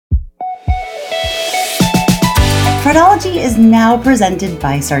Fraudology is now presented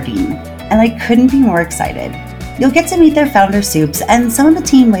by Sardine, and I couldn't be more excited. You'll get to meet their founder, Soups, and some of the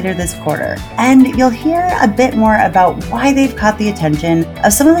team later this quarter, and you'll hear a bit more about why they've caught the attention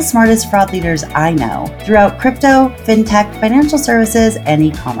of some of the smartest fraud leaders I know throughout crypto, fintech, financial services, and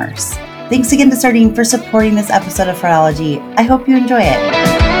e-commerce. Thanks again to Sardine for supporting this episode of Fraudology. I hope you enjoy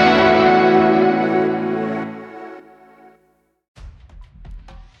it.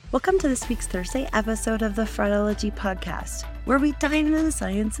 Welcome to this week's Thursday episode of the Fraudology podcast, where we dive into the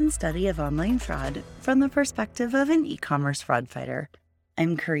science and study of online fraud from the perspective of an e-commerce fraud fighter.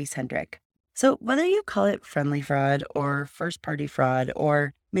 I'm Carice Hendrick. So whether you call it friendly fraud or first-party fraud,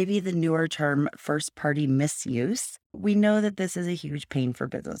 or maybe the newer term first-party misuse, we know that this is a huge pain for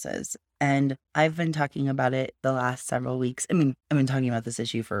businesses. And I've been talking about it the last several weeks. I've been talking about this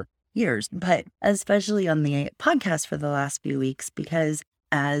issue for years, but especially on the podcast for the last few weeks, because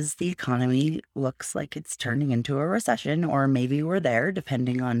as the economy looks like it's turning into a recession, or maybe we're there,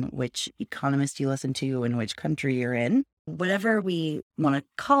 depending on which economist you listen to and which country you're in, whatever we want to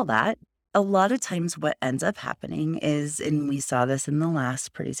call that, a lot of times what ends up happening is, and we saw this in the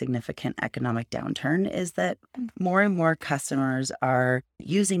last pretty significant economic downturn, is that more and more customers are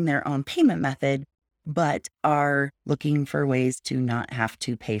using their own payment method, but are looking for ways to not have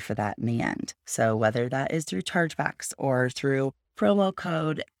to pay for that in the end. So whether that is through chargebacks or through promo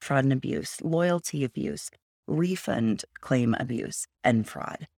code fraud and abuse, loyalty abuse, refund claim abuse, and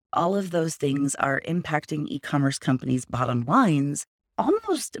fraud. All of those things are impacting e-commerce companies' bottom lines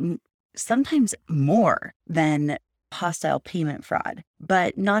almost sometimes more than hostile payment fraud.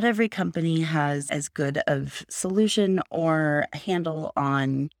 But not every company has as good of solution or handle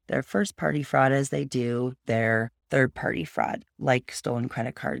on their first-party fraud as they do their third-party fraud, like stolen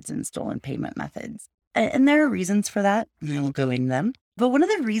credit cards and stolen payment methods. And there are reasons for that, and I'll go into them. But one of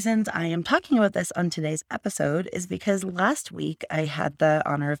the reasons I am talking about this on today's episode is because last week I had the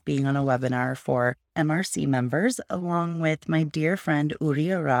honor of being on a webinar for MRC members, along with my dear friend Uri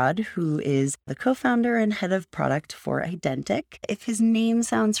Arad, who is the co-founder and head of product for Identic. If his name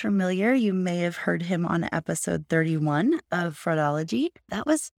sounds familiar, you may have heard him on episode 31 of Fraudology. That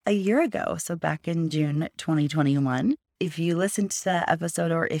was a year ago, so back in June 2021. If you listened to that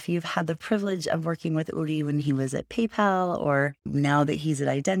episode, or if you've had the privilege of working with Uri when he was at PayPal, or now that he's at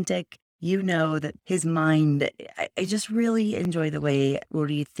Identic, you know that his mind, I just really enjoy the way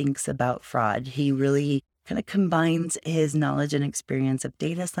Uri thinks about fraud. He really kind of combines his knowledge and experience of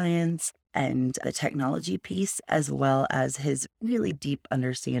data science and the technology piece, as well as his really deep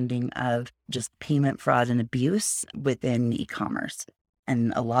understanding of just payment fraud and abuse within e-commerce.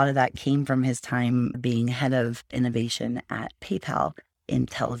 And a lot of that came from his time being head of innovation at PayPal in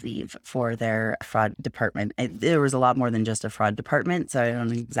Tel Aviv for their fraud department. There was a lot more than just a fraud department, so I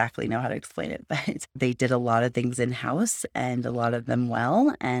don't exactly know how to explain it, but they did a lot of things in-house, and a lot of them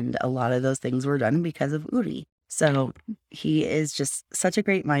well, and a lot of those things were done because of Uri. So he is just such a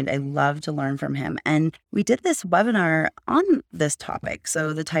great mind. I love to learn from him. And we did this webinar on this topic.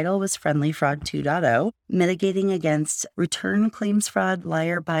 So the title was Friendly Fraud 2.0, Mitigating Against Return Claims Fraud,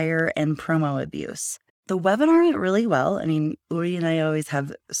 Liar Buyer, and Promo Abuse. The webinar went really well. Uri and I always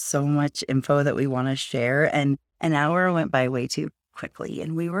have so much info that we want to share, and an hour went by way too quickly,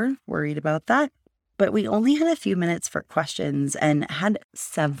 and we were worried about that. But we only had a few minutes for questions, and had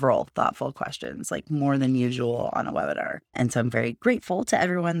several thoughtful questions, like more than usual on a webinar. And so I'm very grateful to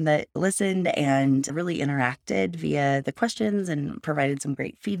everyone that listened and really interacted via the questions and provided some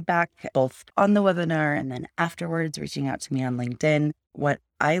great feedback, both on the webinar and then afterwards, reaching out to me on LinkedIn. What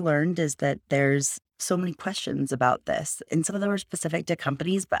I learned is that there's so many questions about this, and some of them are specific to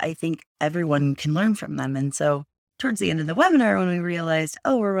companies, but I think everyone can learn from them. And so towards the end of the webinar, when we realized,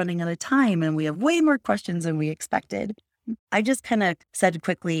 we're running out of time and we have way more questions than we expected, I just kind of said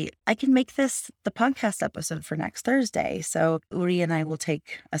quickly, I can make this the podcast episode for next Thursday. So Uri and I will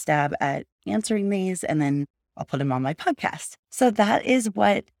take a stab at answering these, and then I'll put them on my podcast. So that is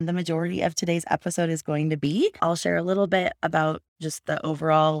what the majority of today's episode is going to be. I'll share a little bit about just the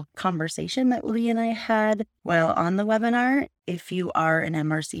overall conversation that Uri and I had while on the webinar. If you are an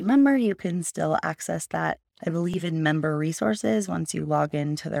MRC member, you can still access that, I believe, in member resources once you log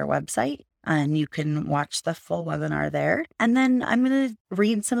into their website, and you can watch the full webinar there. And then I'm going to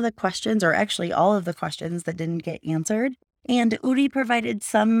read some of the questions, or actually all of the questions that didn't get answered. And Uri provided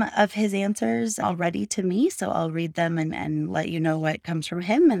some of his answers already to me, so I'll read them and let you know what comes from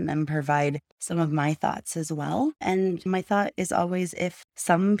him, and then provide some of my thoughts as well. And my thought is always, if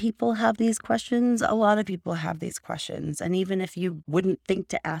some people have these questions, a lot of people have these questions. And even if you wouldn't think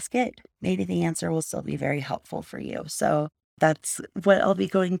to ask it, maybe the answer will still be very helpful for you. So that's what I'll be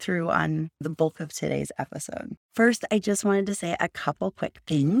going through on the bulk of today's episode. First, I just wanted to say a couple quick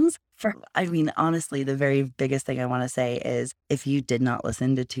things. Honestly, the very biggest thing I want to say is if you did not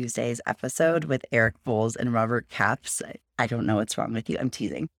listen to Tuesday's episode with Eric Bowles and Robert Capps, I don't know what's wrong with you. I'm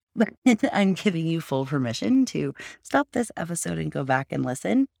teasing. But I'm giving you full permission to stop this episode and go back and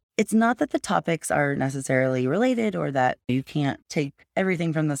listen. It's not that the topics are necessarily related or that you can't take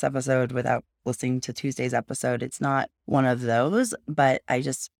everything from this episode without listening to Tuesday's episode. It's not one of those, but I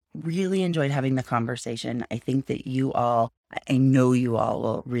just really enjoyed having the conversation. I think that I know you all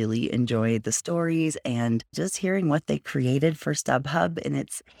will really enjoy the stories and just hearing what they created for StubHub in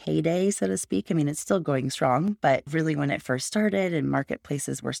its heyday, so to speak. I mean, it's still going strong, but really when it first started and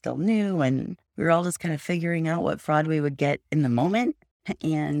marketplaces were still new and we were all just kind of figuring out what fraud we would get in the moment.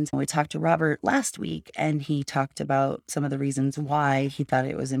 And we talked to Robert last week, and he talked about some of the reasons why he thought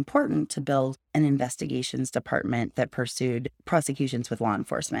it was important to build an investigations department that pursued prosecutions with law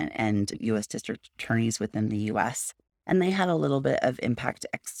enforcement and U.S. district attorneys within the U.S. And they had a little bit of impact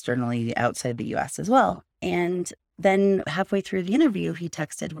externally outside the U.S. as well. And then halfway through the interview, he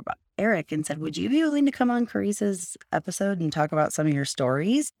texted Eric and said, would you be willing to come on Carissa's episode and talk about some of your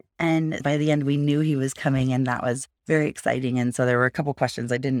stories? And by the end, we knew he was coming, and that was very exciting. And so there were a couple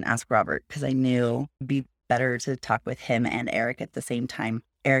questions I didn't ask Robert because I knew it'd be better to talk with him and Eric at the same time.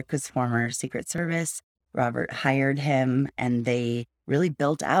 Eric was former Secret Service. Robert hired him, and they really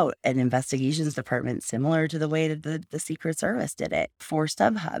built out an investigations department similar to the way that the Secret Service did it for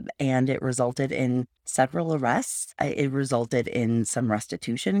StubHub. And it resulted in several arrests. It resulted in some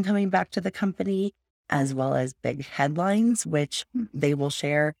restitution coming back to the company, as well as big headlines, which they will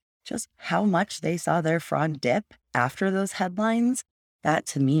share just how much they saw their fraud dip after those headlines. That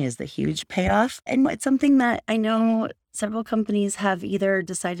to me is the huge payoff. And it's something that I know several companies have either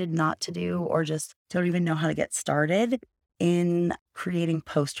decided not to do or just don't even know how to get started in creating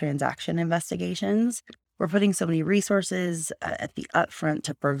post-transaction investigations. We're putting so many resources at the upfront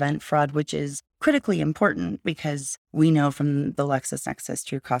to prevent fraud, which is critically important because we know from the LexisNexis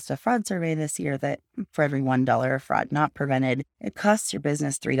True Cost of Fraud survey this year that for every $1 of fraud not prevented, it costs your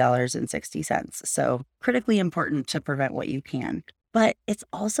business $3.60. So critically important to prevent what you can. But it's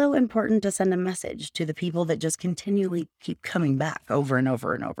also important to send a message to the people that just continually keep coming back over and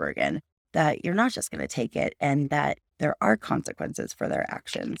over and over again, that you're not just going to take it and that there are consequences for their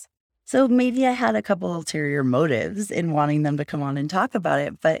actions. So maybe I had a couple ulterior motives in wanting them to come on and talk about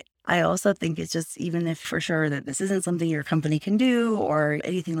it, but I also think it's just, even if for sure that this isn't something your company can do or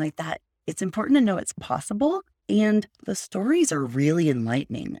anything like that, it's important to know it's possible. And the stories are really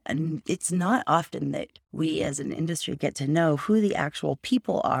enlightening. And it's not often that we as an industry get to know who the actual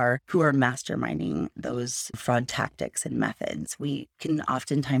people are who are masterminding those fraud tactics and methods. We can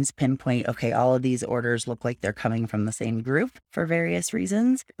oftentimes pinpoint, okay, all of these orders look like they're coming from the same group for various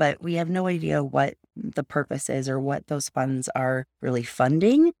reasons, but we have no idea what the purpose is or what those funds are really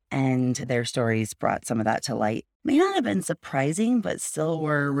funding. And their stories brought some of that to light. May not have been surprising, but still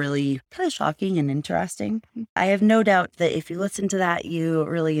were really kind of shocking and interesting. I have no doubt that if you listen to that, you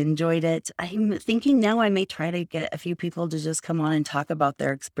really enjoyed it. I'm thinking now I may try to get a few people to just come on and talk about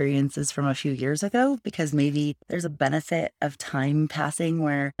their experiences from a few years ago, because maybe there's a benefit of time passing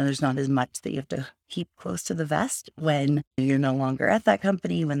where there's not as much that you have to keep close to the vest when you're no longer at that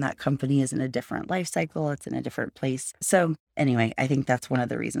company, when that company is in a different life cycle, it's in a different place. So anyway, I think that's one of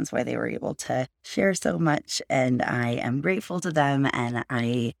the reasons why they were able to share so much, and I am grateful to them. And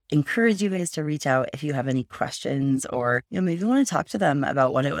I encourage you guys to reach out if you have any questions, or maybe you want to talk to them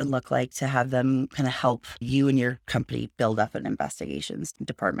about what it would look like to have them kind of help you and your company build up an investigations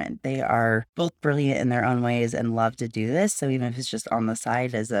department. They are both brilliant in their own ways and love to do this. So even if it's just on the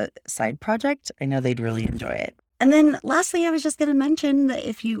side as a side project, I know they'd really enjoy it. And then lastly, I was just going to mention that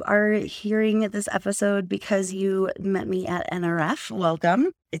if you are hearing this episode because you met me at NRF,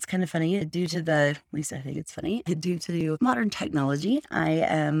 welcome. It's kind of funny due to at least I think it's funny, due to modern technology. I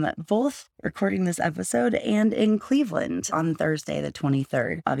am both recording this episode and in Cleveland on Thursday, the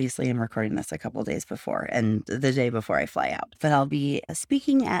 23rd. Obviously, I'm recording this a couple days before and the day before I fly out. But I'll be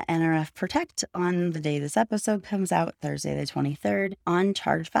speaking at NRF Protect on the day this episode comes out, Thursday, the 23rd, on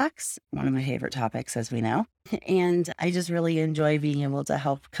chargebacks, one of my favorite topics, as we know. And I just really enjoy being able to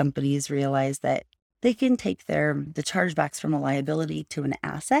help companies realize that they can take the chargebacks from a liability to an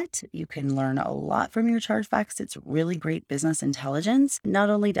asset. You can learn a lot from your chargebacks. It's really great business intelligence, not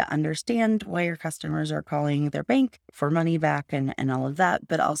only to understand why your customers are calling their bank for money back and all of that,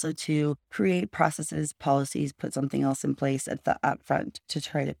 but also to create processes, policies, put something else in place at the upfront to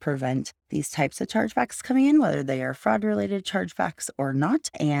try to prevent these types of chargebacks coming in, whether they are fraud-related chargebacks or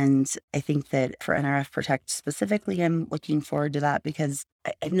not. And I think that for NRF Protect specifically, I'm looking forward to that because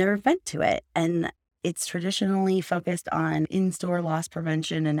I've never been to it. And it's traditionally focused on in-store loss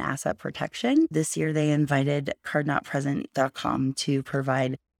prevention and asset protection. This year, they invited cardnotpresent.com to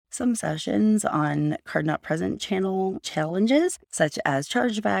provide some sessions on card not present channel challenges, such as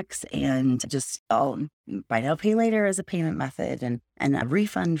chargebacks and just buy now, pay later as a payment method and a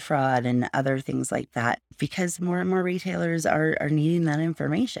refund fraud and other things like that, because more and more retailers are needing that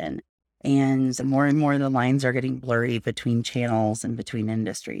information. And more the lines are getting blurry between channels and between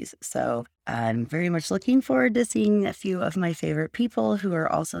industries. So I'm very much looking forward to seeing a few of my favorite people who are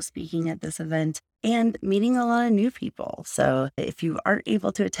also speaking at this event and meeting a lot of new people. So if you aren't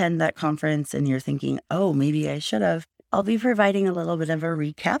able to attend that conference and you're thinking, oh, maybe I should have, I'll be providing a little bit of a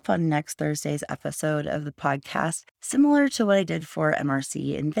recap on next Thursday's episode of the podcast, similar to what I did for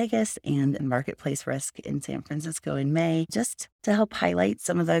MRC in Vegas and Marketplace Risk in San Francisco in May, just to help highlight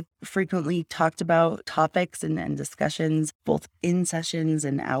some of the frequently talked about topics and discussions, both in sessions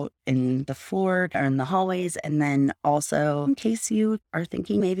and out in the floor or in the hallways. And then also, in case you are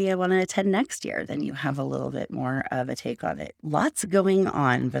thinking maybe I want to attend next year, then you have a little bit more of a take on it. Lots going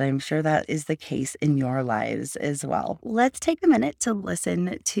on, but I'm sure that is the case in your lives as well. Let's take a minute to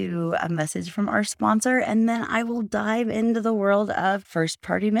listen to a message from our sponsor, and then I will dive into the world of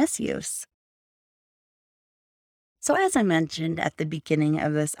first-party misuse. So as I mentioned at the beginning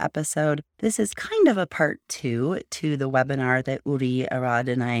of this episode, this is kind of a part 2 to the webinar that Uri Arad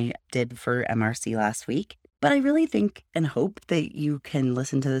and I did for MRC last week. But I really think and hope that you can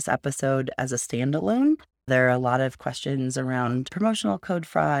listen to this episode as a standalone. There are a lot of questions around promotional code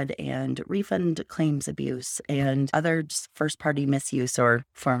fraud and refund claims abuse and other first-party misuse, or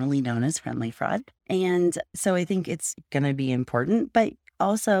formerly known as friendly fraud. And so I think it's going to be important, but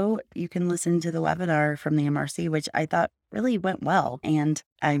also, you can listen to the webinar from the MRC, which I thought really went well. And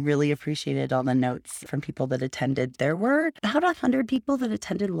I really appreciated all the notes from people that attended. There were about 100 people that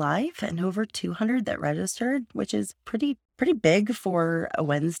attended live and over 200 that registered, which is pretty big for a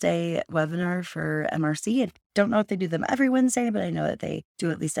Wednesday webinar for MRC. I don't know if they do them every Wednesday, but I know that they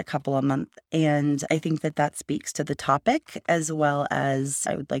do at least a couple a month. And I think that speaks to the topic, as well as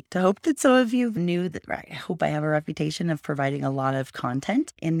I would like to hope that some of you knew that I hope I have a reputation of providing a lot of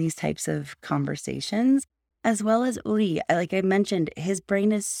content in these types of conversations. As well as Uri, like I mentioned, his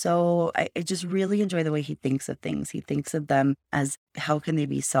brain is I just really enjoy the way he thinks of things. He thinks of them as how can they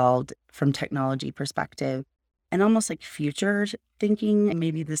be solved from technology perspective, and almost like future thinking.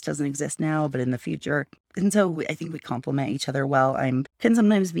 Maybe this doesn't exist now, but in the future. And so I think we complement each other well. I can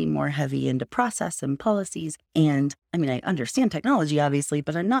sometimes be more heavy into process and policies. And I mean, I understand technology, obviously,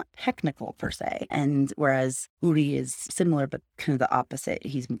 but I'm not technical per se. And whereas Uri is similar, but kind of the opposite.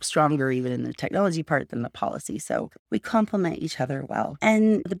 He's stronger even in the technology part than the policy. So we complement each other well.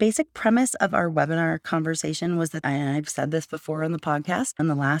 And the basic premise of our webinar conversation was that, and I've said this before on the podcast, in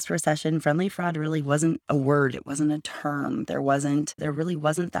the last recession, friendly fraud really wasn't a word. It wasn't a term. There really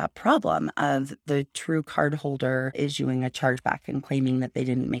wasn't that problem of the true cardholder issuing a chargeback and claiming that they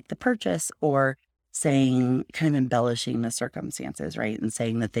didn't make the purchase, or saying, kind of embellishing the circumstances, right? And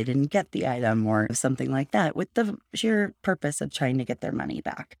saying that they didn't get the item or something like that, with the sheer purpose of trying to get their money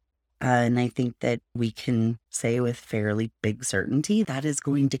back. And I think that we can say with fairly big certainty that is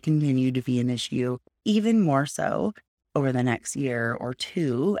going to continue to be an issue, even more so over the next year or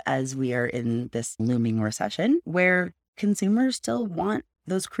two, as we are in this looming recession, where consumers still want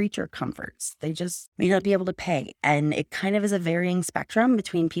those creature comforts. They just may not be able to pay. And it kind of is a varying spectrum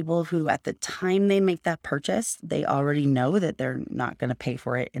between people who at the time they make that purchase, they already know that they're not going to pay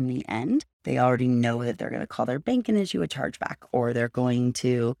for it in the end. They already know that they're going to call their bank and issue a chargeback, or they're going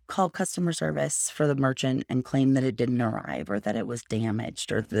to call customer service for the merchant and claim that it didn't arrive, or that it was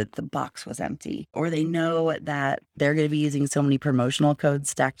damaged, or that the box was empty. Or they know that they're going to be using so many promotional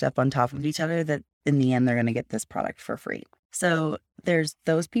codes stacked up on top of each other that in the end, they're going to get this product for free. So there's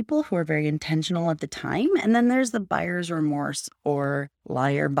those people who are very intentional at the time. And then there's the buyer's remorse, or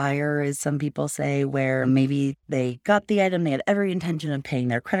liar buyer, as some people say, where maybe they got the item, they had every intention of paying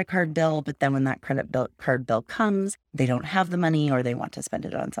their credit card bill, but then when that card bill comes, they don't have the money, or they want to spend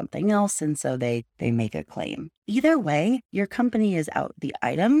it on something else. And so they make a claim. Either way, your company is out the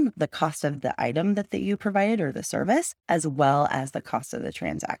item, the cost of the item that you provided or the service, as well as the cost of the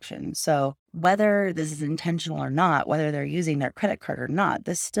transaction. So whether this is intentional or not, whether they're using their credit card or not,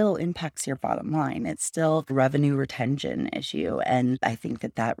 this still impacts your bottom line. It's still a revenue retention issue. And I think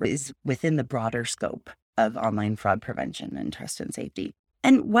that is within the broader scope of online fraud prevention and trust and safety.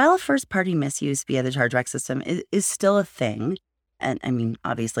 And while first-party misuse via the chargeback system is still a thing, and I mean,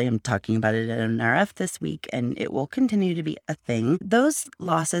 obviously I'm talking about it at NRF this week, and it will continue to be a thing. Those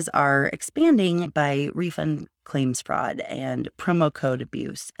losses are expanding by refund claims fraud and promo code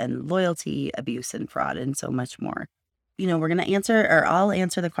abuse and loyalty abuse and fraud and so much more. We're going to answer, or I'll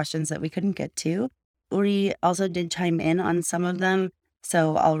answer the questions that we couldn't get to. Uri also did chime in on some of them,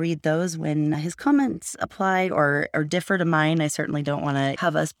 so I'll read those when his comments apply or differ to mine. I certainly don't want to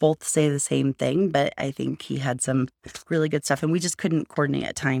have us both say the same thing, but I think he had some really good stuff, and we just couldn't coordinate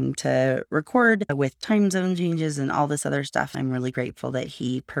a time to record with time zone changes and all this other stuff. I'm really grateful that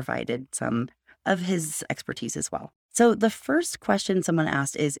he provided some of his expertise as well. So the first question someone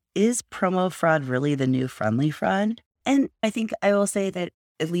asked is promo fraud really the new friendly fraud? And I think I will say that,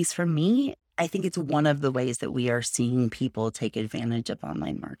 at least for me, I think it's one of the ways that we are seeing people take advantage of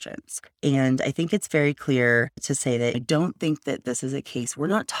online merchants. And I think it's very clear to say that I don't think that this is a case. We're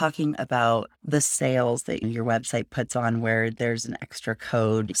not talking about the sales that your website puts on where there's an extra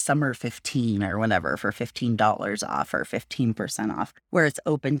code, summer 15 or whatever, for $15 off or 15% off, where it's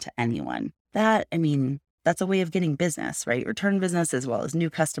open to anyone. That's a way of getting business, right? Return business as well as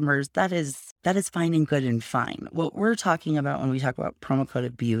new customers. That is fine and good and fine. What we're talking about when we talk about promo code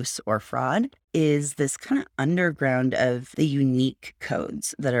abuse or fraud is this kind of underground of the unique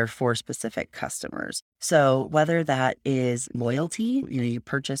codes that are for specific customers. So whether that is loyalty, you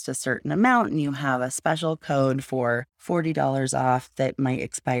purchased a certain amount and you have a special code for $40 off that might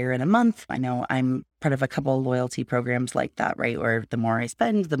expire in a month. I know I'm part of a couple of loyalty programs like that, right? Where the more I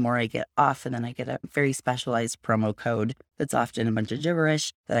spend, the more I get off. And then I get a very specialized promo code that's often a bunch of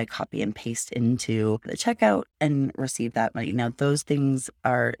gibberish that I copy and paste into the checkout and receive that money. Now, those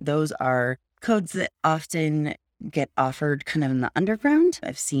are codes that often get offered kind of in the underground.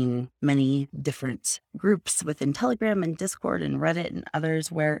 I've seen many different groups within Telegram and Discord and Reddit and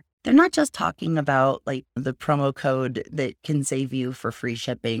others where they're not just talking about like the promo code that can save you for free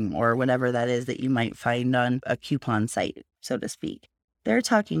shipping or whatever that is that you might find on a coupon site, so to speak. They're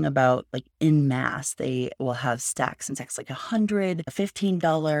talking about like en masse. They will have stacks and stacks, like $100,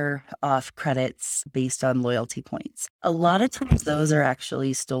 $15 off credits based on loyalty points. A lot of times those are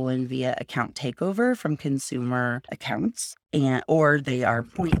actually stolen via account takeover from consumer accounts, or they are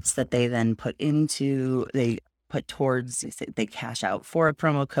points that they then put towards, they cash out for a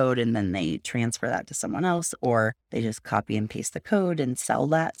promo code and then they transfer that to someone else, or they just copy and paste the code and sell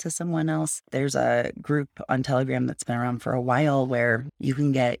that to someone else. There's a group on Telegram that's been around for a while where you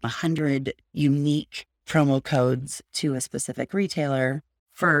can get 100 unique promo codes to a specific retailer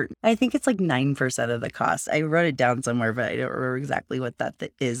for, I think it's like 9% of the cost. I wrote it down somewhere, but I don't remember exactly what that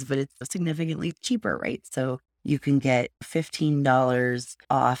is, but it's significantly cheaper, right? So you can get $15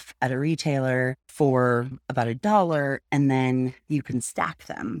 off at a retailer for about $1, and then you can stack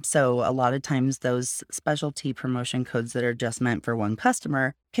them. So a lot of times those specialty promotion codes that are just meant for one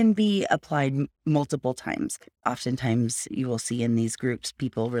customer can be applied multiple times. Oftentimes you will see in these groups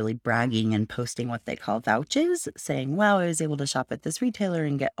people really bragging and posting what they call vouchers, saying, wow, I was able to shop at this retailer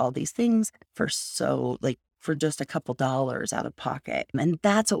and get all these things for just a couple dollars out of pocket. And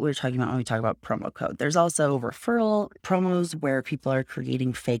that's what we're talking about when we talk about promo code. There's also referral promos where people are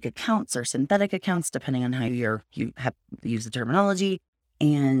creating fake accounts or synthetic accounts, depending on how you have use the terminology.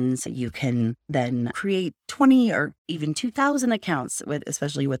 And you can then create 20 or even 2,000 accounts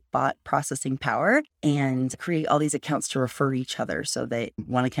especially with bot processing power, and create all these accounts to refer each other so that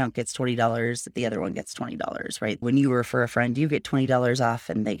one account gets $20, the other one gets $20, right? When you refer a friend, you get $20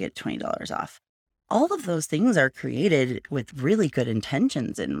 off and they get $20 off. All of those things are created with really good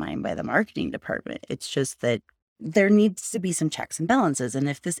intentions in mind by the marketing department. It's just that there needs to be some checks and balances. And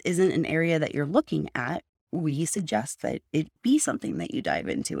if this isn't an area that you're looking at, we suggest that it be something that you dive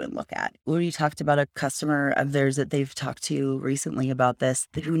into and look at. We talked about a customer of theirs that they've talked to recently about this,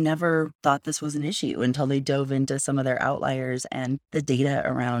 who never thought this was an issue until they dove into some of their outliers and the data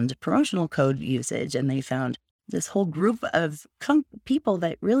around promotional code usage. And they found this whole group of people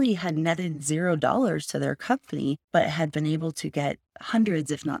that really had netted $0 to their company, but had been able to get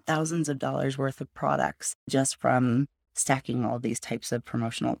hundreds, if not thousands of dollars worth of products just from stacking all these types of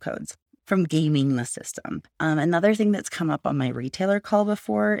promotional codes, from gaming the system. Another thing that's come up on my retailer call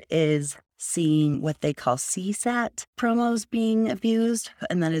before is seeing what they call CSAT promos being abused,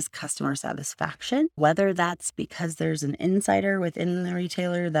 and that is customer satisfaction. Whether that's because there's an insider within the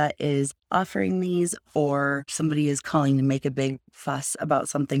retailer that is offering these, or somebody is calling to make a big fuss about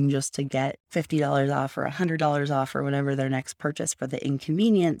something just to get $50 off or $100 off or whatever their next purchase for the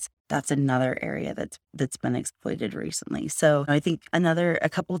inconvenience. That's another area that's been exploited recently. So I think a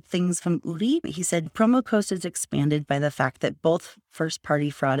couple of things from Uri. He said promo codes is expanded by the fact that both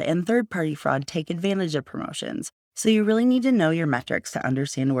first-party fraud and third-party fraud take advantage of promotions. So you really need to know your metrics to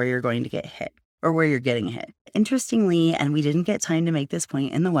understand where you're going to get hit or where you're getting hit. Interestingly, and we didn't get time to make this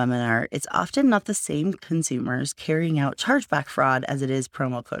point in the webinar, it's often not the same consumers carrying out chargeback fraud as it is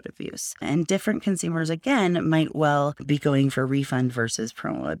promo code abuse. And different consumers, again, might well be going for refund versus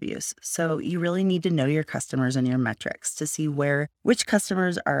promo abuse. So you really need to know your customers and your metrics to see which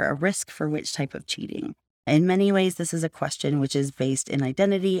customers are a risk for which type of cheating. In many ways, this is a question which is based in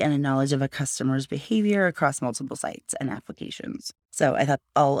identity and a knowledge of a customer's behavior across multiple sites and applications. So I thought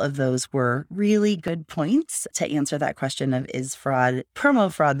all of those were really good points to answer that question of, is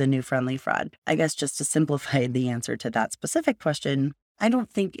promo fraud the new friendly fraud? I guess just to simplify the answer to that specific question, I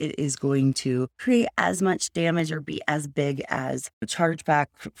don't think it is going to create as much damage or be as big as chargeback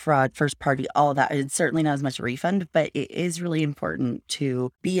fraud, first party, all that. It's certainly not as much refund, but it is really important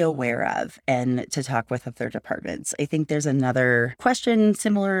to be aware of and to talk with other departments. I think there's another question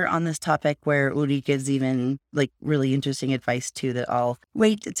similar on this topic where Uri gives even really interesting advice too that I'll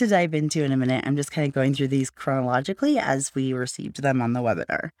wait to dive into in a minute. I'm just kind of going through these chronologically as we received them on the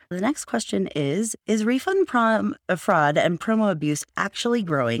webinar. The next question is refund fraud and promo abuse actually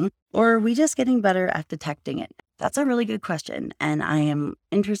growing, or are we just getting better at detecting it? That's a really good question. And I am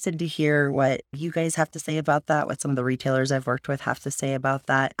interested to hear what you guys have to say about that, what some of the retailers I've worked with have to say about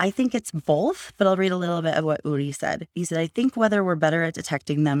that. I think it's both, but I'll read a little bit of what Uri said. He said, I think whether we're better at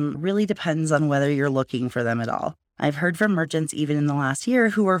detecting them really depends on whether you're looking for them at all. I've heard from merchants even in the last year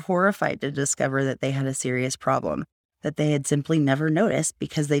who were horrified to discover that they had a serious problem that they had simply never noticed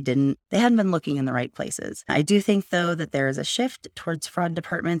because they hadn't been looking in the right places. I do think, though, that there is a shift towards fraud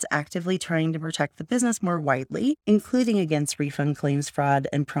departments actively trying to protect the business more widely, including against refund claims fraud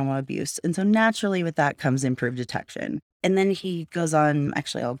and promo abuse. And so naturally with that comes improved detection. And then he goes on,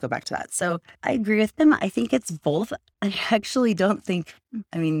 actually, I'll go back to that. So I agree with him. I think it's both. I actually don't think,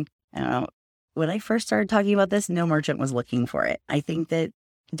 I don't know. When I first started talking about this, no merchant was looking for it. I think that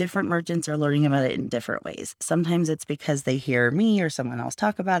different merchants are learning about it in different ways. Sometimes it's because they hear me or someone else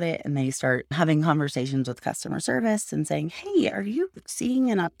talk about it and they start having conversations with customer service and saying, hey, are you seeing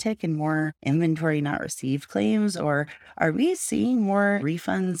an uptick in more inventory not received claims? Or are we seeing more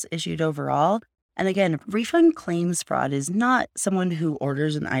refunds issued overall? And again, refund claims fraud is not someone who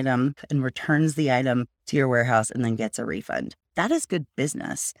orders an item and returns the item to your warehouse and then gets a refund. That is good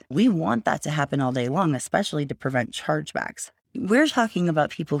business. We want that to happen all day long, especially to prevent chargebacks. We're talking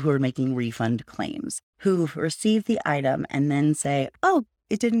about people who are making refund claims, who receive the item and then say, oh,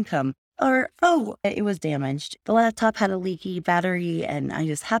 it didn't come. Or, oh, it was damaged. The laptop had a leaky battery and I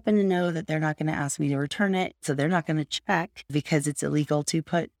just happen to know that they're not going to ask me to return it. So they're not going to check because it's illegal to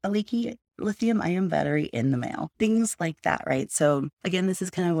put a leaky lithium-ion battery in the mail. Things like that, right? So again, this is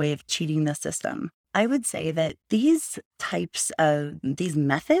kind of a way of cheating the system. I would say that these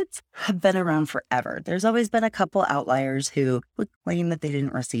methods have been around forever. There's always been a couple outliers who would claim that they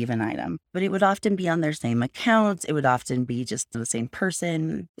didn't receive an item, but it would often be on their same accounts. It would often be just the same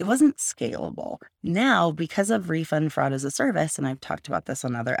person. It wasn't scalable. Now, because of refund fraud as a service, and I've talked about this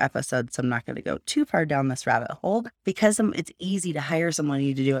on other episodes, so I'm not going to go too far down this rabbit hole, because it's easy to hire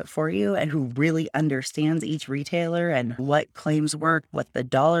somebody to do it for you and who really understands each retailer and what claims work, what the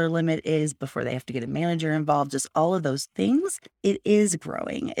dollar limit is before they have to get a manager involved, just all of those things. It is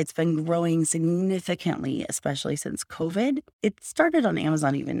growing. It's been growing significantly, especially since COVID. It started on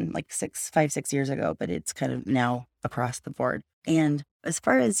Amazon even like 5-6 years ago, but it's kind of now across the board. And as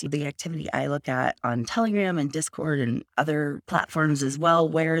far as the activity I look at on Telegram and Discord and other platforms as well,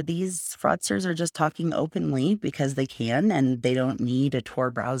 where these fraudsters are just talking openly because they can and they don't need a Tor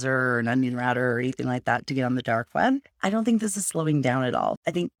browser or an onion router or anything like that to get on the dark web, I don't think this is slowing down at all.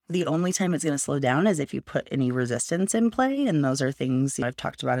 I think the only time it's going to slow down is if you put any resistance in play. And those are things I've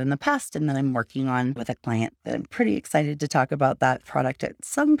talked about in the past and that I'm working on with a client that I'm pretty excited to talk about that product at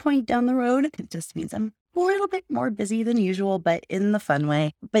some point down the road. It just means I'm a little bit more busy than usual, but in the fun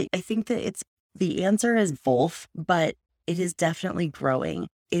way. But I think that the answer is both, but it is definitely growing.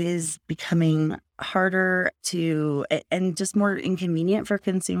 It is becoming harder and just more inconvenient for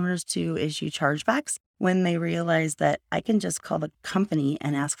consumers to issue chargebacks when they realize that I can just call the company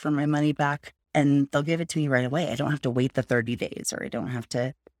and ask for my money back and they'll give it to me right away. I don't have to wait the 30 days or I don't have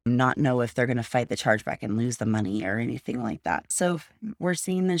to not know if they're going to fight the chargeback and lose the money or anything like that. So we're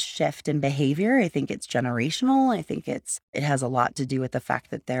seeing this shift in behavior. I think it's generational. I think it has a lot to do with the fact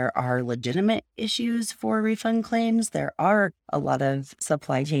that there are legitimate issues for refund claims. There are a lot of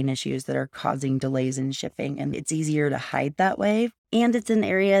supply chain issues that are causing delays in shipping, and it's easier to hide that way And it's an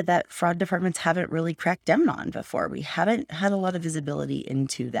area that fraud departments haven't really cracked down on before. We haven't had a lot of visibility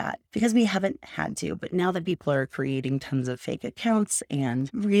into that because we haven't had to. But now that people are creating tons of fake accounts and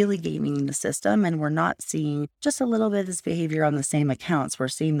really gaming the system, and we're not seeing just a little bit of this behavior on the same accounts, we're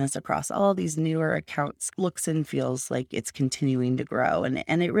seeing this across all these newer accounts, looks and feels like it's continuing to grow.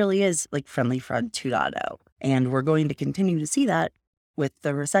 And it really is like Friendly Fraud 2.0. And we're going to continue to see that with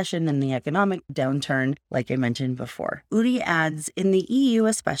the recession and the economic downturn, like I mentioned before. Uri adds, in the EU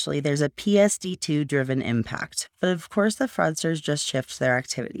especially, there's a PSD2-driven impact. But of course, the fraudsters just shift their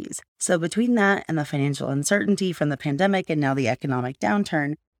activities. So between that and the financial uncertainty from the pandemic and now the economic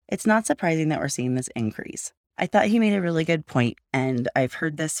downturn, it's not surprising that we're seeing this increase. I thought he made a really good point, and I've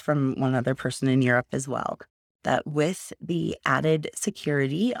heard this from one other person in Europe as well, that with the added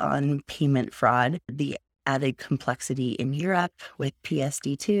security on payment fraud, the added complexity in Europe with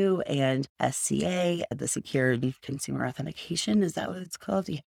PSD2 and SCA, the Secure Consumer Authentication, is that what it's called?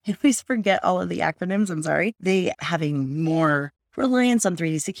 I always forget all of the acronyms, I'm sorry. They having more reliance on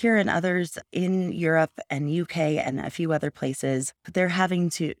 3D Secure and others in Europe and UK and a few other places.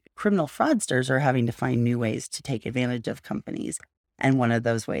 Criminal fraudsters are having to find new ways to take advantage of companies. And one of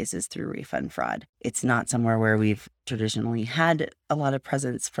those ways is through refund fraud. It's not somewhere where we've traditionally had a lot of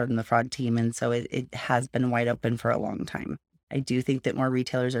presence from the fraud team. And so it has been wide open for a long time. I do think that more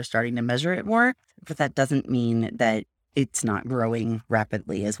retailers are starting to measure it more, but that doesn't mean that it's not growing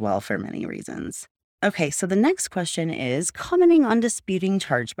rapidly as well for many reasons. Okay, so the next question is commenting on disputing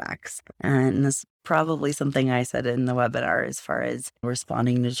chargebacks. And this is probably something I said in the webinar as far as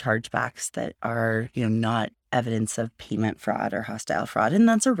responding to chargebacks that are, not evidence of payment fraud or hostile fraud. And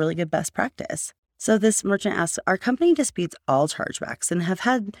that's a really good best practice. So this merchant asks, our company disputes all chargebacks and have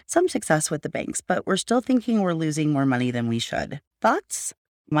had some success with the banks, but we're still thinking we're losing more money than we should. Thoughts?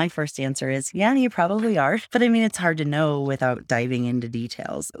 My first answer is, yeah, you probably are. But it's hard to know without diving into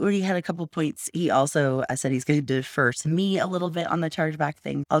details. Uri had a couple points. He also said he's going to defer to me a little bit on the chargeback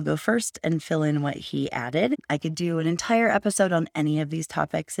thing. I'll go first and fill in what he added. I could do an entire episode on any of these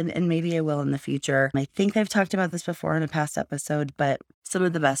topics, and maybe I will in the future. I think I've talked about this before in a past episode, but some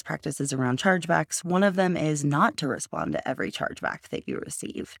of the best practices around chargebacks, one of them is not to respond to every chargeback that you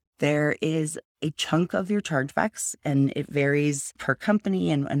receive. There is a chunk of your chargebacks, and it varies per company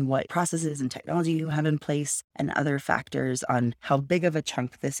and what processes and technology you have in place and other factors on how big of a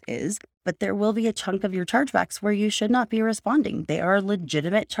chunk this is. But there will be a chunk of your chargebacks where you should not be responding. They are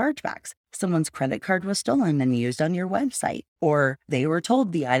legitimate chargebacks. Someone's credit card was stolen and used on your website, or they were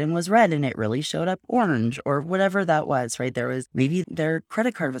told the item was red and it really showed up orange, or whatever that was, right? Maybe their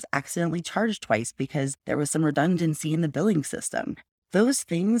credit card was accidentally charged twice because there was some redundancy in the billing system. Those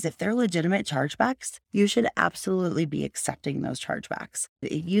things, if they're legitimate chargebacks, you should absolutely be accepting those chargebacks.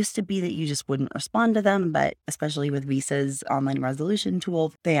 It used to be that you just wouldn't respond to them, but especially with Visa's online resolution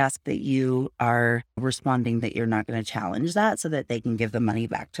tool, they ask that you are responding that you're not going to challenge that so that they can give the money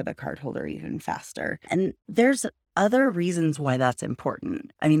back to the cardholder even faster. And there's other reasons why that's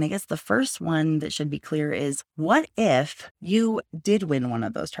important. I guess the first one that should be clear is, what if you did win one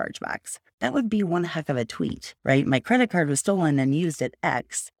of those chargebacks? That would be one heck of a tweet, right? My credit card was stolen and used at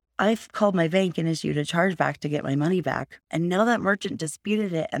X. I've called my bank and issued a chargeback to get my money back. And now that merchant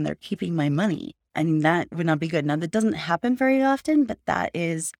disputed it and they're keeping my money. That would not be good. Now, that doesn't happen very often, but that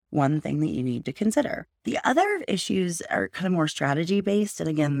is one thing that you need to consider. The other issues are kind of more strategy based. And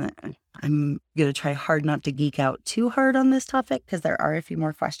again, I'm going to try hard not to geek out too hard on this topic because there are a few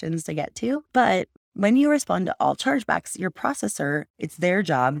more questions to get to. But when you respond to all chargebacks, your processor, it's their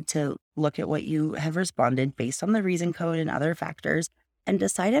job to look at what you have responded based on the reason code and other factors and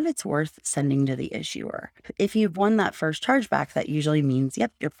decide if it's worth sending to the issuer. If you've won that first chargeback, that usually means,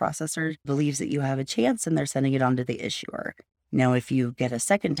 yep, your processor believes that you have a chance and they're sending it on to the issuer. Now, if you get a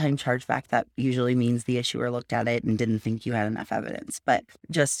second time chargeback, that usually means the issuer looked at it and didn't think you had enough evidence. But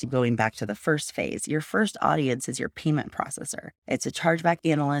just going back to the first phase, your first audience is your payment processor. It's a chargeback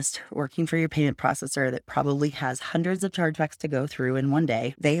analyst working for your payment processor that probably has hundreds of chargebacks to go through in one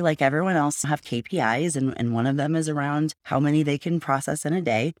day. They, like everyone else, have KPIs, and one of them is around how many they can process in a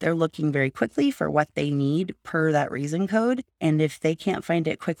day. They're looking very quickly for what they need per that reason code. And if they can't find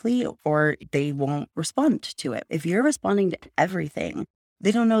it quickly, or they won't respond to it. If you're responding to everything,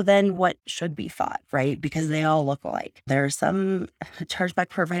 They don't know then what should be fought, right? Because they all look alike. There are some chargeback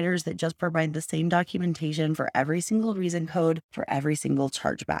providers that just provide the same documentation for every single reason code for every single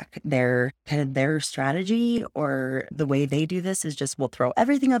chargeback. Their strategy or the way they do this is just we'll throw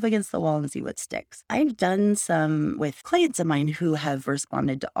everything up against the wall and see what sticks. I've done some with clients of mine who have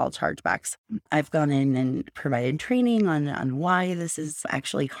responded to all chargebacks. I've gone in and provided training on why this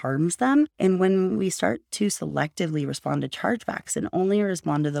actually harms them. And when we start to selectively respond to chargebacks and only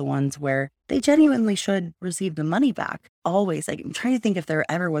respond to the ones where they genuinely should receive the money back. Always, I'm trying to think if there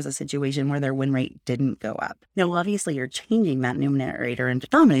ever was a situation where their win rate didn't go up. Now, obviously, you're changing that numerator and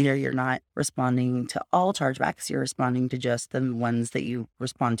denominator. You're not responding to all chargebacks. You're responding to just the ones that you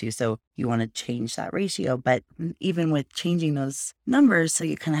respond to. So you want to change that ratio. But even with changing those numbers, so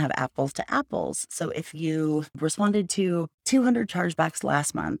you kind of have apples to apples. So if you responded to 200 chargebacks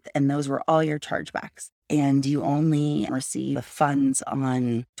last month, and those were all your chargebacks, and you only receive the funds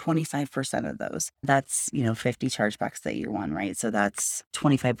on 25% of those, that's, 50 chargebacks that you won, right? So that's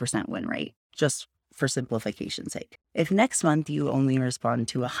 25% win rate, just for simplification's sake. If next month you only respond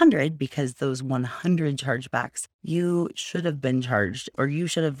to 100 because those 100 chargebacks you should have been charged, or you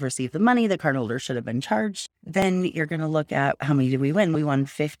should have received the money, the cardholder should have been charged, then you're going to look at how many did we win? We won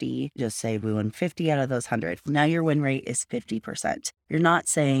 50. Just say we won 50 out of those 100. Now your win rate is 50%. You're not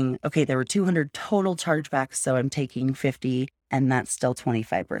saying, okay, there were 200 total chargebacks, so I'm taking 50, and that's still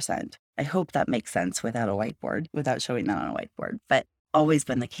 25%. I hope that makes sense without showing that on a whiteboard. But always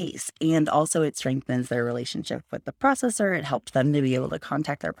been the case. And also it strengthens their relationship with the processor. It helps them to be able to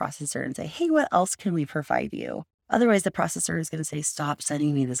contact their processor and say, hey, what else can we provide you? Otherwise, the processor is going to say, stop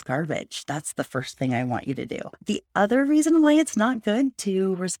sending me this garbage. That's the first thing I want you to do. The other reason why it's not good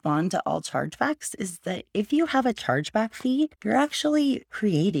to respond to all chargebacks is that if you have a chargeback fee, you're actually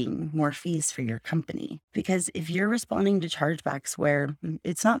creating more fees for your company. Because if you're responding to chargebacks where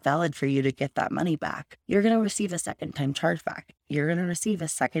it's not valid for you to get that money back, you're going to receive a second time chargeback. You're going to receive a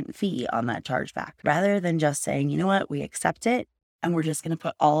second fee on that chargeback rather than just saying, you know what, we accept it. And we're just going to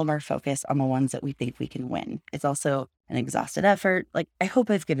put all of our focus on the ones that we think we can win. It's also an exhausted effort. I hope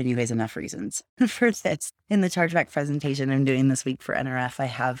I've given you guys enough reasons for this. In the chargeback presentation I'm doing this week for NRF, I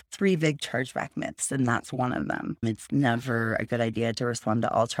have 3 big chargeback myths, and that's one of them. It's never a good idea to respond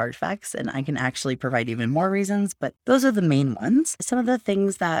to all chargebacks, and I can actually provide even more reasons, but those are the main ones. Some of the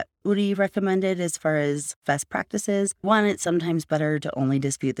things that Uri recommended as far as best practices. One, it's sometimes better to only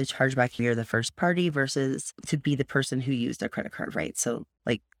dispute the chargeback if you're the first party versus to be the person who used their credit card, right? So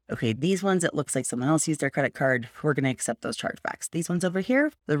okay, these ones, it looks like someone else used their credit card. We're going to accept those chargebacks. These ones over here,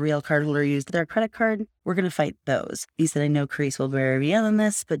 the real cardholder used their credit card. We're going to fight those. He said, I know Carice will vary beyond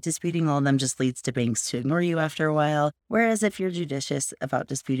this, but disputing all of them just leads to banks to ignore you after a while. Whereas if you're judicious about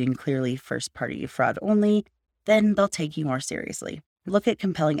disputing clearly first-party fraud only, then they'll take you more seriously. Look at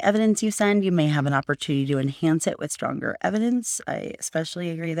compelling evidence you send. You may have an opportunity to enhance it with stronger evidence. I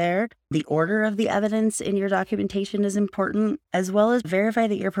especially agree there. The order of the evidence in your documentation is important, as well as verify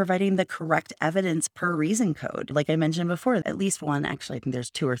that you're providing the correct evidence per reason code. Like I mentioned before, at least one, actually, I think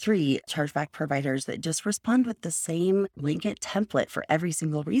there's 2 or 3 chargeback providers that just respond with the same blanket template for every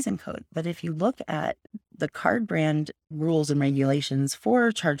single reason code. But if you look at the card brand rules and regulations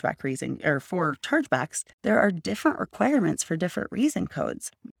for chargeback reason or for chargebacks, there are different requirements for different reason codes.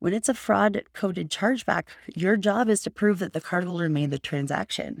 When it's a fraud coded chargeback, your job is to prove that the cardholder made the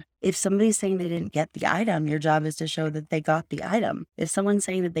transaction. If somebody's saying they didn't get the item, your job is to show that they got the item. If someone's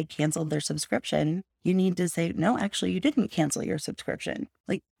saying that they canceled their subscription, you need to say, no, actually, you didn't cancel your subscription.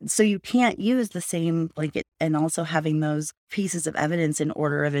 So you can't use the same blanket, and also having those pieces of evidence in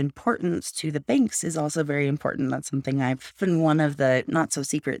order of importance to the banks is also very important. That's something I've been one of the not so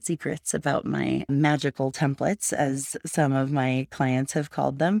secret secrets about my magical templates, as some of my clients have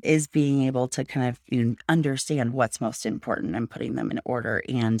called them, is being able to kind of understand what's most important and putting them in order,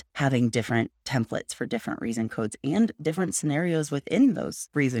 and having different templates for different reason codes and different scenarios within those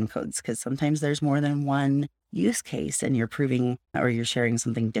reason codes, because sometimes there's more than one use case and you're proving or you're sharing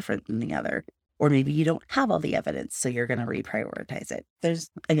something different than the other. Or maybe you don't have all the evidence, so you're going to reprioritize it.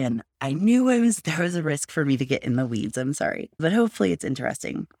 Again, I knew there was a risk for me to get in the weeds. I'm sorry, but hopefully it's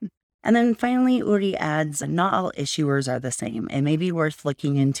interesting. And then finally, Uri adds, not all issuers are the same. It may be worth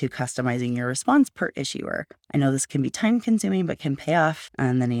looking into customizing your response per issuer. I know this can be time consuming, but can pay off.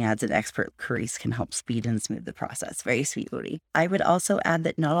 And then he adds, an expert Carice can help speed and smooth the process. Very sweet, Uri. I would also add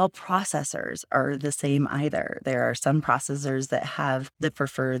that not all processors are the same either. There are some processors that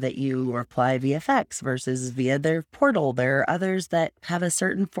prefer that you reply via fax versus via their portal. There are others that have a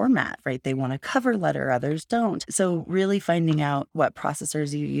certain format, right? They want a cover letter, others don't. So really finding out what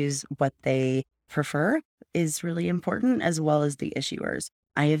processors you use, what they prefer is really important, as well as the issuers.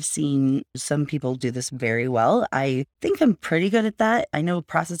 I have seen some people do this very well. I think I'm pretty good at that. I know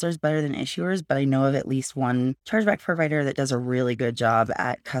processors better than issuers, but I know of at least one chargeback provider that does a really good job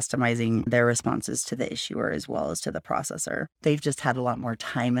at customizing their responses to the issuer as well as to the processor. They've just had a lot more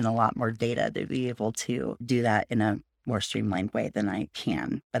time and a lot more data to be able to do that in a more streamlined way than I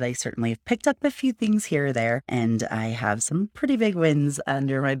can. But I certainly have picked up a few things here or there, and I have some pretty big wins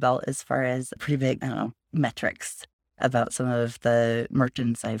under my belt as far as pretty big, metrics about some of the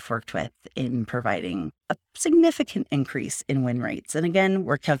merchants I've worked with in providing a significant increase in win rates. And again,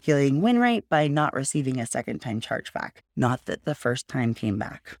 we're calculating win rate by not receiving a second time chargeback, not that the first time came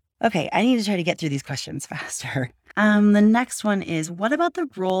back. Okay, I need to try to get through these questions faster. The next one is, what about the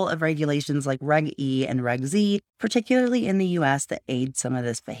role of regulations like Reg E and Reg Z, particularly in the US, that aid some of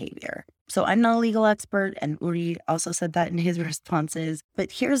this behavior? So I'm not a legal expert, and Uri also said that in his responses,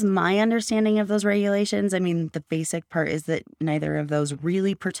 but here's my understanding of those regulations. I mean, the basic part is that neither of those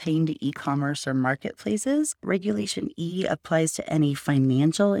really pertain to e-commerce or marketplaces. Regulation E applies to any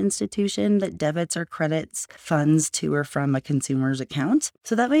financial institution that debits or credits funds to or from a consumer's account.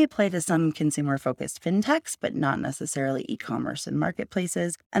 So that may apply to some consumer-focused fintechs, but not necessarily e-commerce and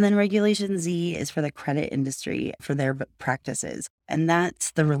marketplaces. And then Regulation Z is for the credit industry for their practices. And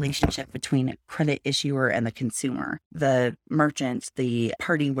that's the relationship between a credit issuer and the consumer. The merchant, the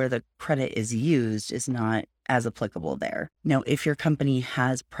party where the credit is used, is not as applicable there. Now, if your company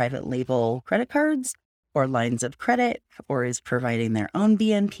has private label credit cards or lines of credit or is providing their own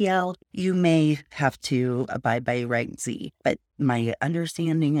BNPL, you may have to abide by Reg Z. But my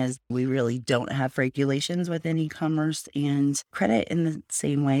understanding is we really don't have regulations within e-commerce and credit in the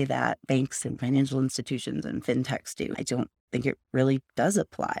same way that banks and financial institutions and fintechs do. I don't think it really does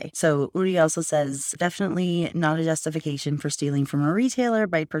apply. So Uri also says, definitely not a justification for stealing from a retailer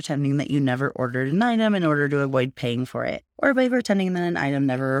by pretending that you never ordered an item in order to avoid paying for it, or by pretending that an item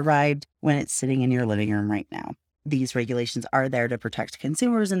never arrived when it's sitting in your living room right now. These regulations are there to protect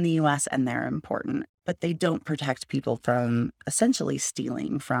consumers in the US, and they're important, but they don't protect people from essentially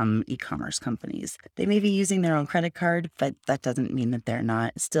stealing from e-commerce companies. They may be using their own credit card, but that doesn't mean that they're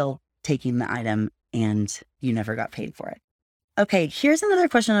not still taking the item and you never got paid for it. Okay, here's another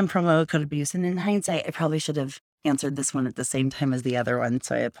question on promo code abuse. And in hindsight, I probably should have answered this one at the same time as the other one,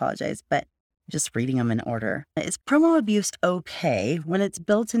 so I apologize, but just reading them in order. Is promo abuse okay when it's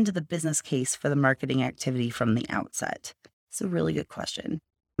built into the business case for the marketing activity from the outset? It's a really good question.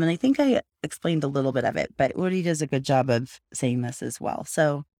 And I think I explained a little bit of it, but Woody does a good job of saying this as well.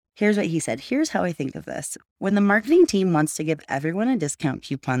 So here's what he said. Here's how I think of this. When the marketing team wants to give everyone a discount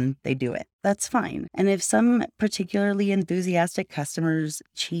coupon, they do it. That's fine. And if some particularly enthusiastic customers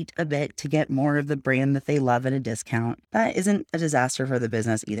cheat a bit to get more of the brand that they love at a discount, that isn't a disaster for the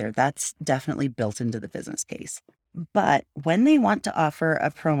business either. That's definitely built into the business case. But when they want to offer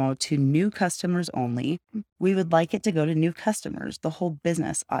a promo to new customers only, we would like it to go to new customers. The whole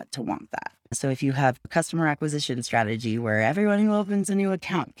business ought to want that. So if you have a customer acquisition strategy where everyone who opens a new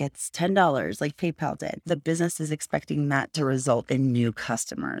account gets $10 like PayPal did, the business is expecting that to result in new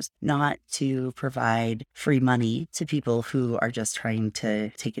customers, not to provide free money to people who are just trying to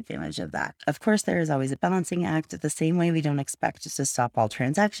take advantage of that. Of course, there is always a balancing act. The same way we don't expect to stop all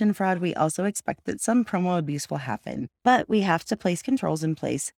transaction fraud, we also expect that some promo abuse will happen. But we have to place controls in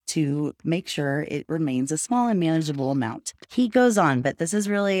place to make sure it remains a small and manageable amount. He goes on, but this is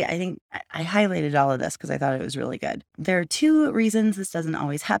really, I think I highlighted all of this because I thought it was really good. There are two reasons this doesn't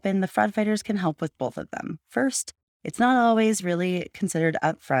always happen. The fraud fighters can help with both of them. First, it's not always really considered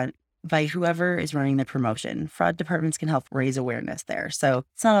upfront by whoever is running the promotion. Fraud departments can help raise awareness there. So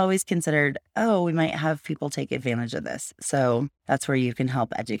it's not always considered, oh, we might have people take advantage of this. So that's where you can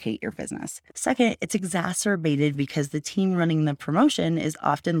help educate your business. Second, it's exacerbated because the team running the promotion is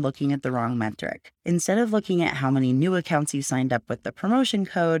often looking at the wrong metric. Instead of looking at how many new accounts you signed up with the promotion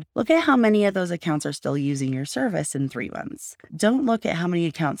code, look at how many of those accounts are still using your service in 3 months. Don't look at how many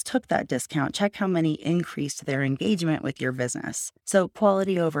accounts took that discount. Check how many increased their engagement with your business. So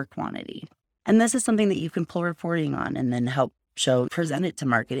quality over quantity. And this is something that you can pull reporting on and then help present it to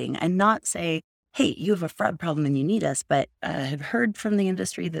marketing and not say, hey, you have a fraud problem and you need us, but I've heard from the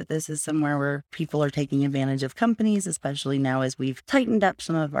industry that this is somewhere where people are taking advantage of companies, especially now as we've tightened up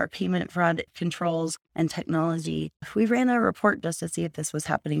some of our payment fraud controls and technology. We ran a report just to see if this was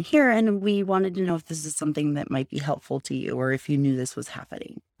happening here, and we wanted to know if this is something that might be helpful to you or if you knew this was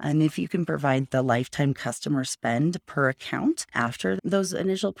happening. And if you can provide the lifetime customer spend per account after those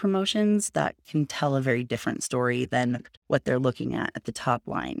initial promotions, that can tell a very different story than what they're looking at the top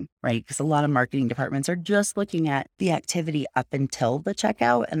line, right? Because a lot of marketing departments are just looking at the activity up until the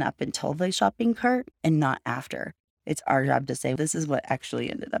checkout and up until the shopping cart and not after. It's our job to say, this is what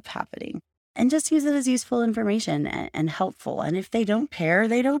actually ended up happening. And just use it as useful information and helpful. And if they don't care,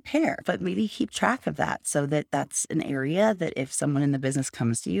 they don't care. But maybe keep track of that so that that's an area that if someone in the business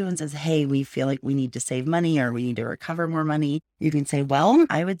comes to you and says, hey, we feel like we need to save money or we need to recover more money, you can say, well,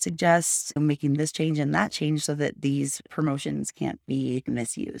 I would suggest making this change and that change so that these promotions can't be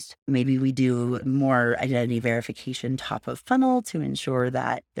misused. Maybe we do more identity verification top of funnel to ensure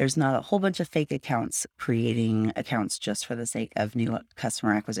that there's not a whole bunch of fake accounts creating accounts just for the sake of new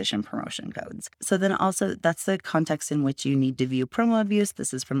customer acquisition promotion codes. So then also that's the context in which you need to view promo abuse.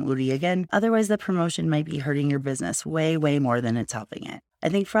 This is from Uri again. Otherwise, the promotion might be hurting your business way, way more than it's helping it. I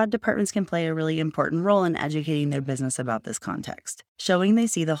think fraud departments can play a really important role in educating their business about this context, showing they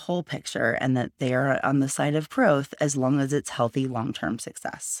see the whole picture and that they are on the side of growth as long as it's healthy long-term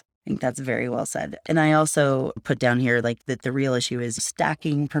success. I think that's very well said. And I also put down here like that the real issue is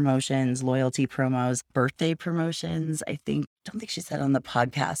stacking promotions, loyalty promos, birthday promotions. Don't think she said on the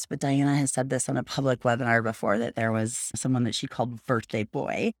podcast, but Diana has said this on a public webinar before that there was someone that she called Birthday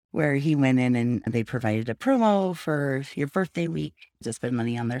Boy, where he went in and they provided a promo for your birthday week to spend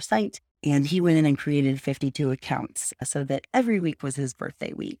money on their site. And he went in and created 52 accounts so that every week was his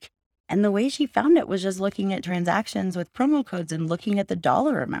birthday week. And the way she found it was just looking at transactions with promo codes and looking at the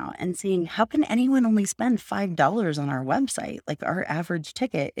dollar amount and seeing how can anyone only spend $5 on our website? Like our average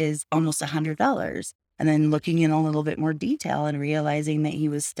ticket is almost $100. And then looking in a little bit more detail and realizing that he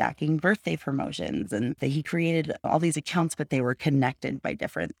was stacking birthday promotions and that he created all these accounts, but they were connected by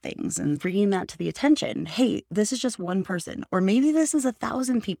different things and bringing that to the attention. Hey, this is just one person, or maybe this is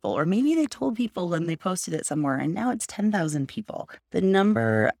 1,000 people, or maybe they told people and they posted it somewhere and now it's 10,000 people. The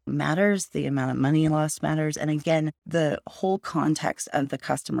number matters, the amount of money lost matters. And again, the whole context of the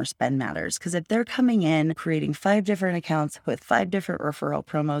customer spend matters. Because if they're coming in, creating 5 different accounts with 5 different referral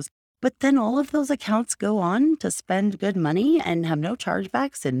promos, but then all of those accounts go on to spend good money and have no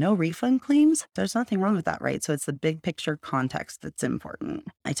chargebacks and no refund claims. There's nothing wrong with that, right? So it's the big picture context that's important.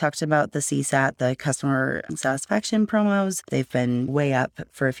 I talked about the CSAT, the customer satisfaction promos. They've been way up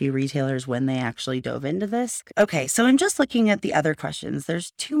for a few retailers when they actually dove into this. Okay, so I'm just looking at the other questions.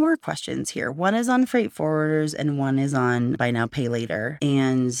 There's 2 more questions here. One is on freight forwarders and one is on buy now, pay later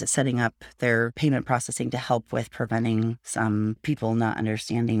and setting up their payment processing to help with preventing some people not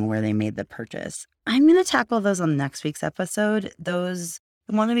understanding where they made the purchase. I'm going to tackle those on next week's episode. I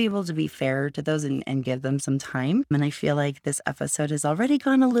want to be able to be fair to those and give them some time. And I feel like this episode has already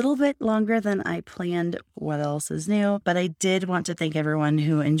gone a little bit longer than I planned. What else is new? But I did want to thank everyone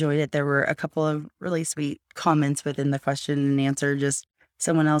who enjoyed it. There were a couple of really sweet comments within the question and answer. Just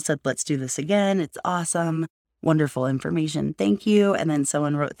someone else said, let's do this again. It's awesome. Wonderful information. Thank you. And then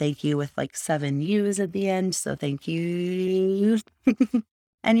someone wrote thank you with like 7 U's at the end. So thank you.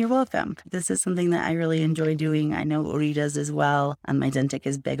 And you're welcome. This is something that I really enjoy doing. I know Uri does as well. Identik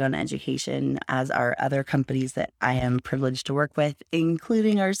is big on education, as are other companies that I am privileged to work with,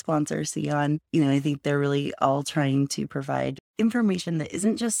 including our sponsor, Sion. I think they're really all trying to provide information that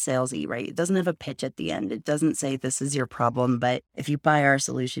isn't just salesy, right? It doesn't have a pitch at the end. It doesn't say this is your problem, but if you buy our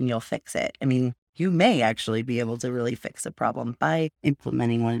solution, you'll fix it. You may actually be able to really fix a problem by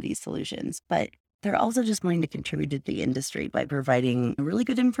implementing one of these solutions, but they're also just going to contribute to the industry by providing really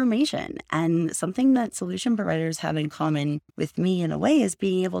good information. And something that solution providers have in common with me in a way is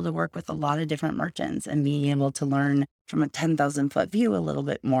being able to work with a lot of different merchants and being able to learn from a 10,000-foot view a little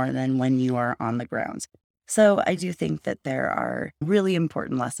bit more than when you are on the ground. So I do think that there are really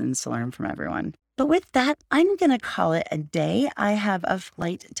important lessons to learn from everyone. But with that, I'm going to call it a day. I have a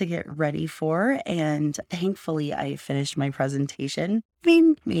flight to get ready for, and thankfully I finished my presentation.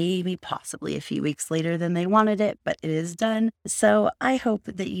 Maybe possibly a few weeks later than they wanted it, but it is done. So I hope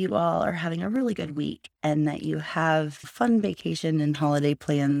that you all are having a really good week and that you have fun vacation and holiday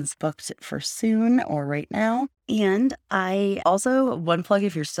plans booked for soon or right now. And I also, one plug,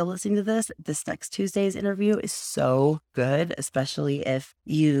 if you're still listening to this next Tuesday's interview is so good, especially if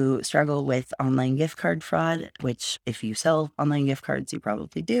you struggle with online gift card fraud, which if you sell online gift cards, you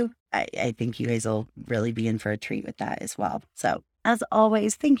probably do. I think you guys will really be in for a treat with that as well. So as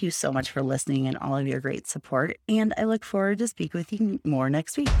always, thank you so much for listening and all of your great support. And I look forward to speak with you more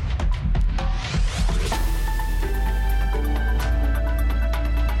next week.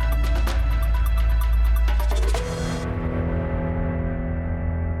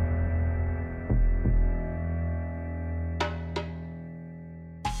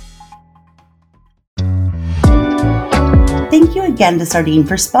 thank you again to Sardine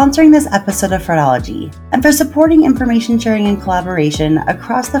for sponsoring this episode of Fraudology and for supporting information sharing and collaboration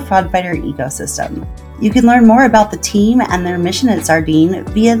across the FraudFighter ecosystem. You can learn more about the team and their mission at Sardine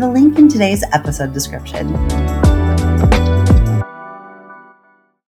via the link in today's episode description.